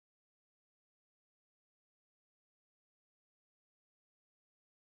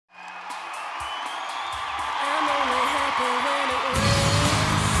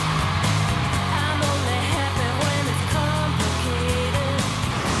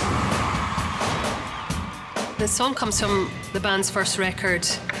The song comes from the band's first record,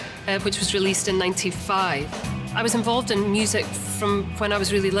 which was released in '95. I was involved in music from when I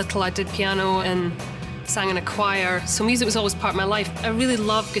was really little. I did piano and sang in a choir, so music was always part of my life. I really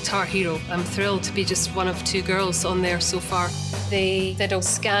love Guitar Hero. I'm thrilled to be just one of 2 girls on there so far. They did a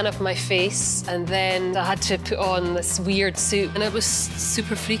scan of my face, and then I had to put on this weird suit, and it was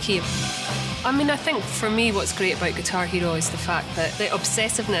super freaky. I mean, I think for me what's great about Guitar Hero is the fact that the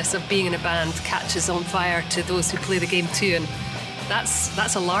obsessiveness of being in a band catches on fire to those who play the game too, and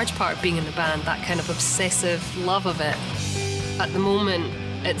that's a large part of being in the band, that kind of obsessive love of it. At the moment,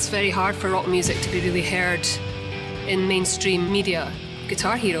 it's very hard for rock music to be really heard in mainstream media.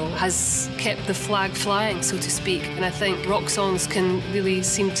 Guitar Hero has kept the flag flying, so to speak, and I think rock songs can really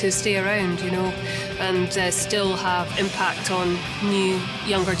seem to stay around, you know, and still have impact on new,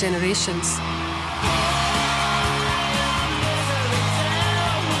 younger generations.